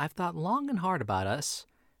 I've thought long and hard about us,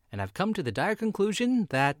 and I've come to the dire conclusion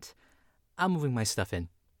that I'm moving my stuff in.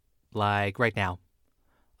 Like right now.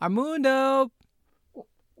 Armando!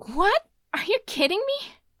 What? Are you kidding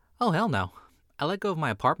me? Oh, hell no. I let go of my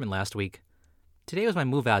apartment last week. Today was my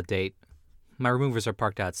move-out date. My removers are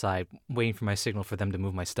parked outside, waiting for my signal for them to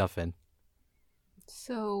move my stuff in.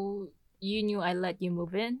 So, you knew I let you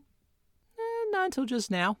move in? Not until just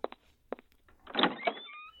now.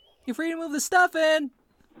 You're free to move the stuff in!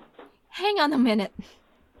 Hang on a minute.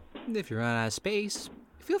 If you run out of space,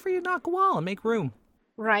 feel free to knock a wall and make room.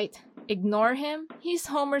 Right. Ignore him. He's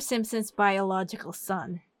Homer Simpson's biological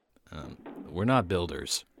son. We're not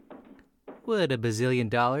builders. Would $1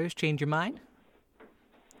 bazillion change your mind?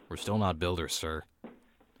 We're still not builders, sir.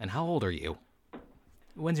 And how old are you?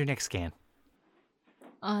 When's your next scan?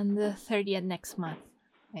 On the 30th next month,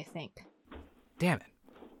 I think. Damn it.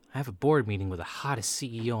 I have a board meeting with the hottest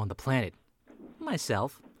CEO on the planet.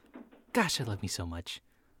 Myself. Gosh, I love me so much.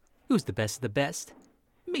 Who's the best of the best?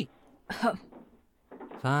 Me.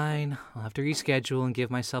 Fine, I'll have to reschedule and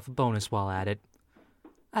give myself a bonus while at it.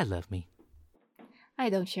 I love me. I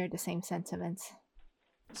don't share the same sentiments.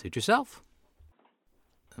 Suit yourself.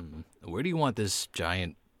 Where do you want this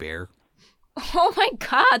giant bear? Oh my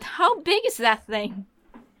god, how big is that thing?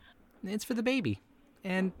 It's for the baby.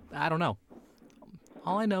 And I don't know.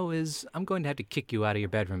 All I know is I'm going to have to kick you out of your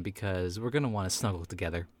bedroom because we're going to want to snuggle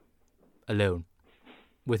together. Alone.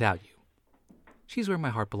 Without you. She's where my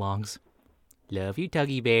heart belongs. Love you,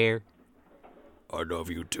 Tuggy Bear. I love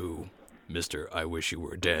you too, Mr. I Wish You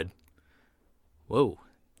Were Dead. Whoa.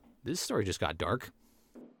 This story just got dark.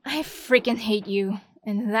 I freaking hate you.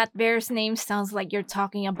 And that bear's name sounds like you're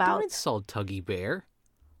talking Don't about... insult Tuggy Bear.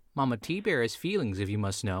 Mama T-Bear has feelings, if you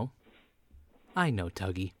must know. I know,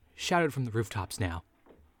 Tuggy. Shout it from the rooftops now.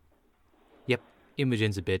 Yep,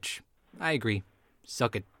 Imogen's a bitch. I agree.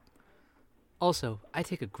 Suck it. Also, I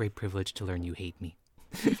take a great privilege to learn you hate me.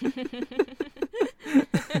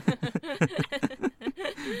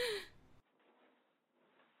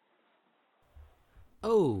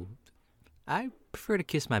 Oh, I prefer to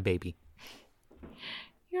kiss my baby.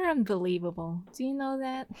 You're unbelievable. Do you know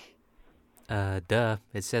that? Duh.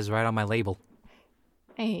 It says right on my label.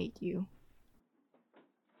 I hate you.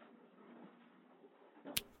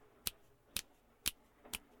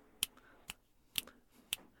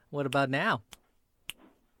 What about now?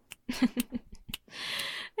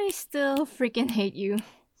 I still freaking hate you.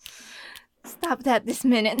 Stop that this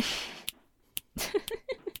minute.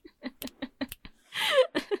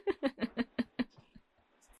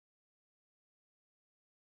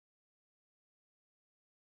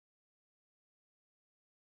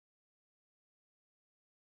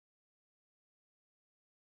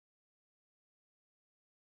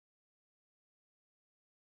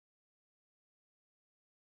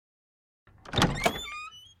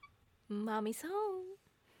 Mommy's home.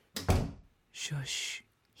 Shush.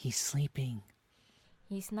 He's sleeping.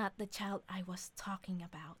 He's not the child I was talking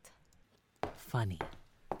about. Funny.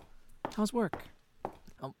 How's work?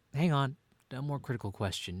 Oh, hang on. A more critical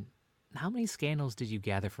question. How many scandals did you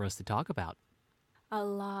gather for us to talk about? A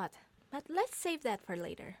lot. But let's save that for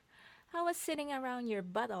later. I was sitting around your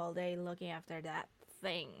butt all day looking after that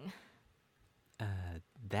thing.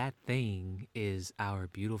 That thing is our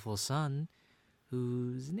beautiful son,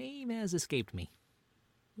 whose name has escaped me.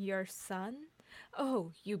 Your son?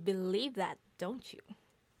 Oh, you believe that, don't you?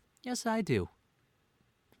 Yes, I do.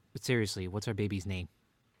 But seriously, what's our baby's name?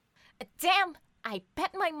 Damn! I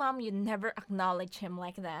bet my mom you never acknowledge him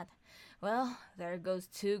like that. Well, there goes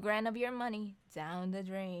 $2,000 of your money down the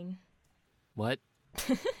drain. What?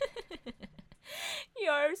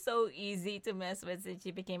 You're so easy to mess with since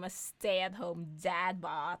you became a stay-at-home dad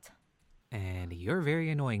bot. And you're very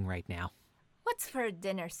annoying right now. What's for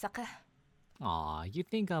dinner, sucker? Aw, you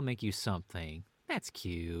think I'll make you something. That's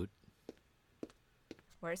cute.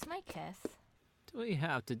 Where's my kiss? Do we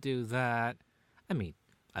have to do that? I mean,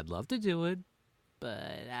 I'd love to do it,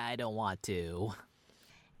 but I don't want to.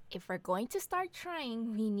 If we're going to start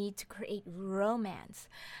trying, we need to create romance,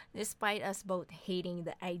 despite us both hating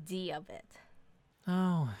the idea of it.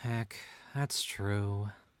 Oh, heck, that's true.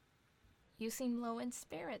 You seem low in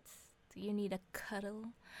spirits. Do you need a cuddle?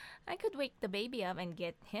 I could wake the baby up and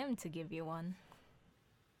get him to give you one.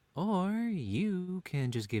 Or you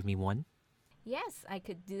can just give me one. Yes, I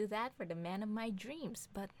could do that for the man of my dreams,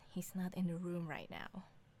 but he's not in the room right now.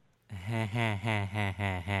 Ha ha ha ha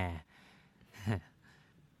ha ha.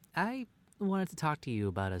 I wanted to talk to you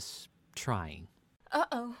about us trying.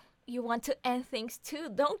 Uh-oh. You want to end things too,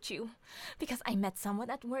 don't you? Because I met someone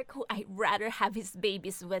at work who I'd rather have his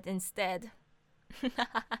babies with instead.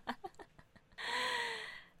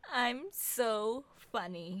 I'm so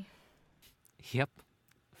funny. Yep,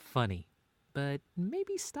 funny. But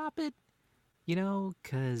maybe stop it. You know,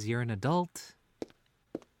 'cause you're an adult.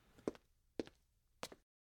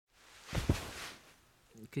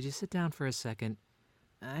 Could you sit down for a second?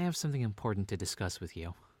 I have something important to discuss with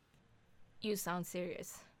you. You sound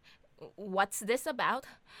serious. What's this about?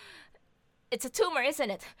 It's a tumor, isn't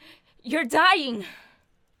it? You're dying!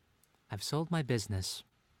 I've sold my business.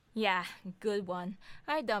 Yeah, good one.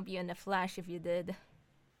 I'd dump you in a flash if you did.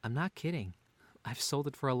 I'm not kidding. I've sold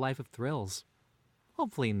it for a life of thrills.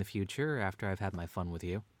 Hopefully in the future, after I've had my fun with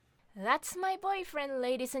you. That's my boyfriend,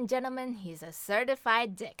 ladies and gentlemen. He's a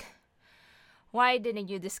certified dick. Why didn't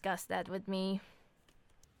you discuss that with me?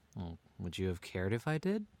 Well, would you have cared if I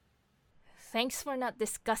did? Thanks for not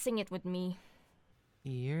discussing it with me.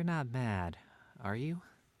 You're not mad, are you?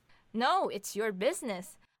 No, it's your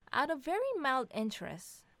business. Out of very mild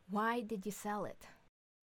interest, why did you sell it?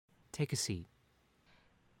 Take a seat.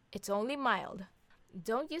 It's only mild.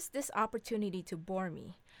 Don't use this opportunity to bore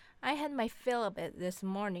me. I had my fill of it this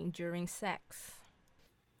morning during sex.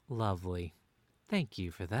 Lovely. Thank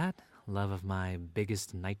you for that, love of my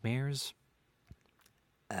biggest nightmares.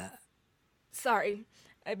 Sorry,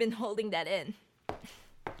 I've been holding that in.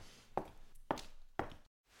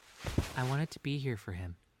 I wanted to be here for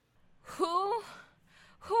him. Who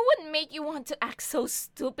would make you want to act so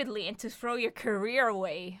stupidly and to throw your career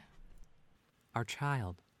away? Our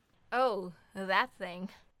child. Oh, that thing.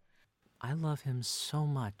 I love him so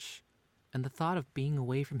much, and the thought of being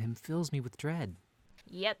away from him fills me with dread.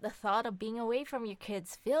 Yet the thought of being away from your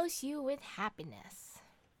kids fills you with happiness.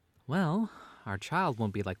 Well, our child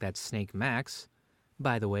won't be like that snake Max,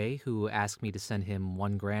 by the way, who asked me to send him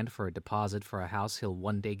 $1,000 for a deposit for a house he'll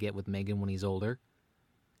one day get with Megan when he's older.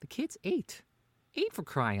 The kid's 8. 8 for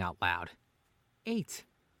crying out loud. 8.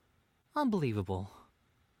 Unbelievable.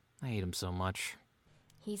 I hate him so much.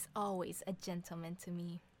 He's always a gentleman to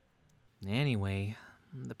me. Anyway,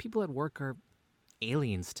 the people at work are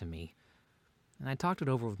aliens to me. And I talked it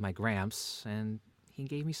over with my Gramps, and he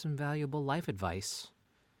gave me some valuable life advice.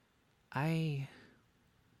 I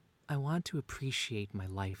want to appreciate my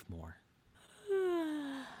life more.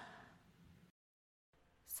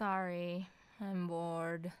 Sorry, I'm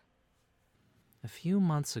bored. A few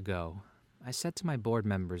months ago, I said to my board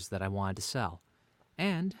members that I wanted to sell,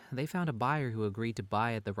 and they found a buyer who agreed to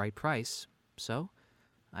buy at the right price, so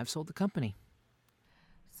I've sold the company.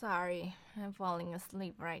 Sorry, I'm falling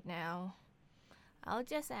asleep right now. I'll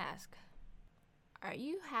just ask, are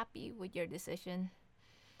you happy with your decision?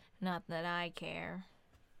 Not that I care.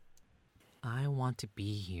 I want to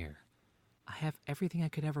be here. I have everything I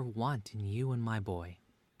could ever want in you and my boy.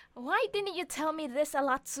 Why didn't you tell me this a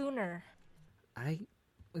lot sooner? I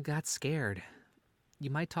got scared.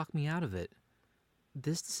 You might talk me out of it.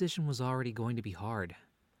 This decision was already going to be hard.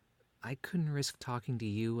 I couldn't risk talking to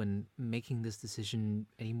you and making this decision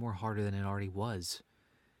any more harder than it already was.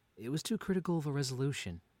 It was too critical of a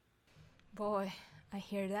resolution. Boy, I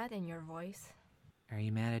hear that in your voice. Are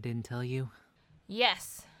you mad I didn't tell you?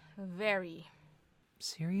 Yes, very.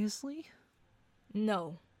 Seriously?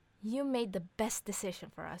 No, you made the best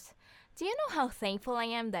decision for us. Do you know how thankful I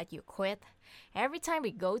am that you quit? Every time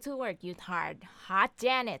we go to work, you'd hired hot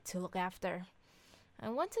Janet to look after. I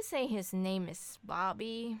want to say his name is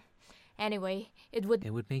Bobby. Anyway, it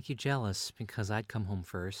would make you jealous because I'd come home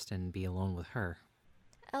first and be alone with her.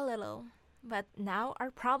 a little. But now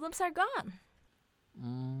our problems are gone.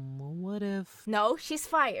 Well, what if... No, she's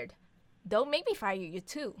fired. Don't make me fire you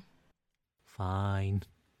too. Fine.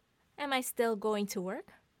 Am I still going to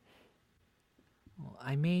work? Well,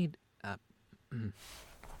 I made...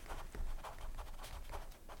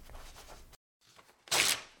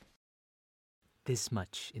 this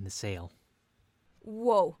much in the sale.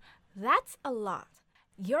 Whoa, that's a lot.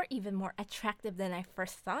 You're even more attractive than I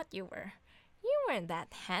first thought you were. You weren't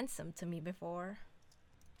that handsome to me before.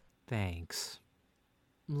 Thanks.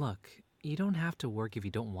 Look, you don't have to work if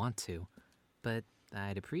you don't want to, but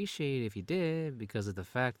I'd appreciate it if you did because of the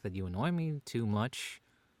fact that you annoy me too much,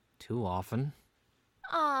 too often.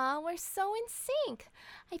 Aw, we're so in sync.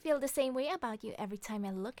 I feel the same way about you every time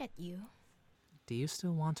I look at you. Do you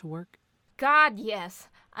still want to work? God, yes.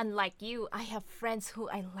 Unlike you, I have friends who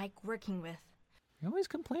I like working with. You're always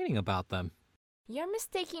complaining about them. You're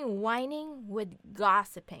mistaking whining with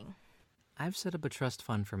gossiping. I've set up a trust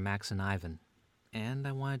fund for Max and Ivan, and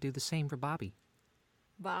I want to do the same for Bobby.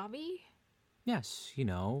 Bobby? Yes, you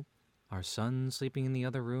know, our son sleeping in the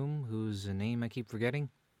other room, whose name I keep forgetting.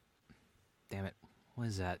 Damn it, what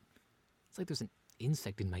is that? It's like there's an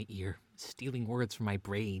insect in my ear, stealing words from my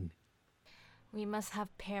brain. We must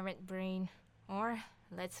have parent brain. Or,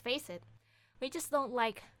 let's face it, we just don't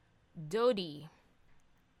like Dodie.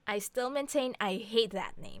 I still maintain I hate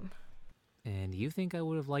that name. And you think I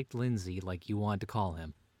would have liked Lindsay like you wanted to call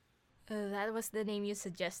him? That was the name you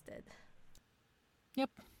suggested.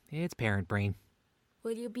 Yep, it's parent brain.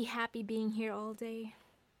 Will you be happy being here all day?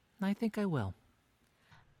 I think I will.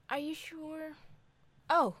 Are you sure?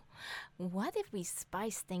 Oh, what if we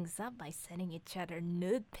spice things up by sending each other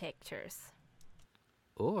nude pictures?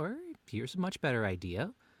 Or, here's a much better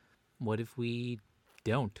idea. What if we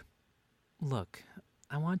don't? Look,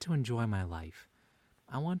 I want to enjoy my life.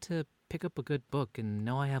 I want to pick up a good book and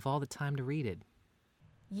know I have all the time to read it.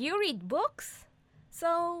 You read books?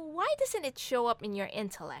 So why doesn't it show up in your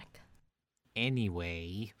intellect?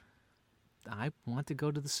 Anyway, I want to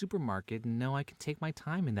go to the supermarket and know I can take my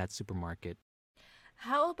time in that supermarket.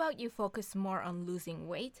 How about you focus more on losing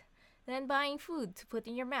weight than buying food to put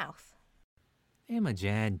in your mouth?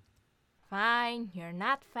 Imogen. Fine, you're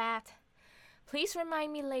not fat. Please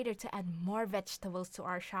remind me later to add more vegetables to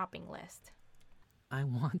our shopping list. I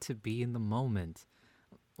want to be in the moment.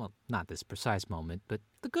 Well, not this precise moment, but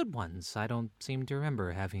the good ones I don't seem to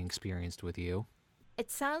remember having experienced with you. It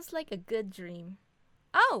sounds like a good dream.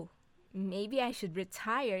 Oh, maybe I should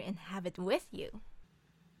retire and have it with you.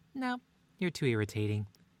 No, you're too irritating.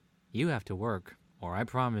 You have to work, or I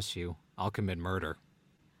promise you, I'll commit murder.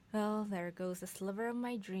 Well, there goes a sliver of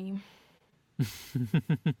my dream.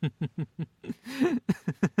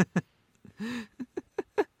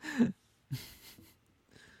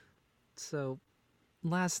 So,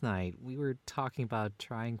 last night we were talking about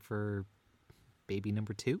trying for baby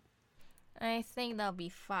number 2. I think that'll be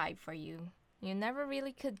 5 for you. You never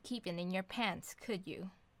really could keep it in your pants, could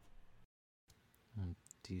you?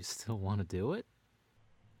 Do you still want to do it?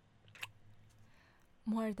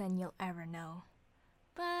 More than you'll ever know.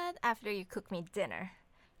 But after you cook me dinner.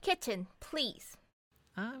 Kitchen, please.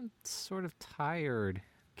 I'm sort of tired.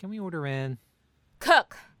 Can we order in?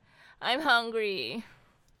 Cook! I'm hungry.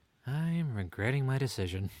 I'm regretting my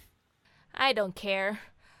decision. I don't care.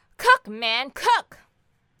 Cook, man, cook!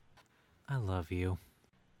 I love you.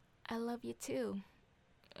 I love you too.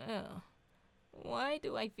 Ugh. Why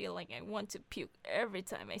do I feel like I want to puke every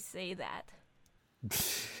time I say that?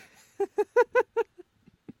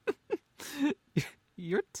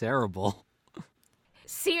 You're terrible.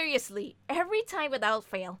 Seriously, every time without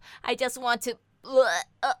fail, I just want to...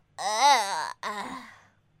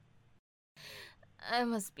 I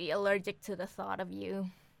must be allergic to the thought of you.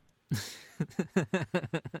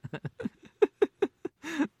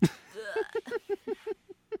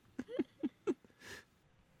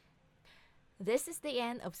 This is the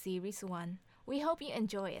end of Series 1. We hope you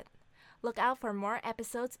enjoy it. Look out for more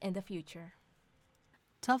episodes in the future.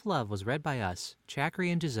 Tough Love was read by us,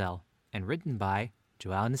 Chakree and Jiezl, and written by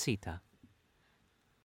Joao Nsita.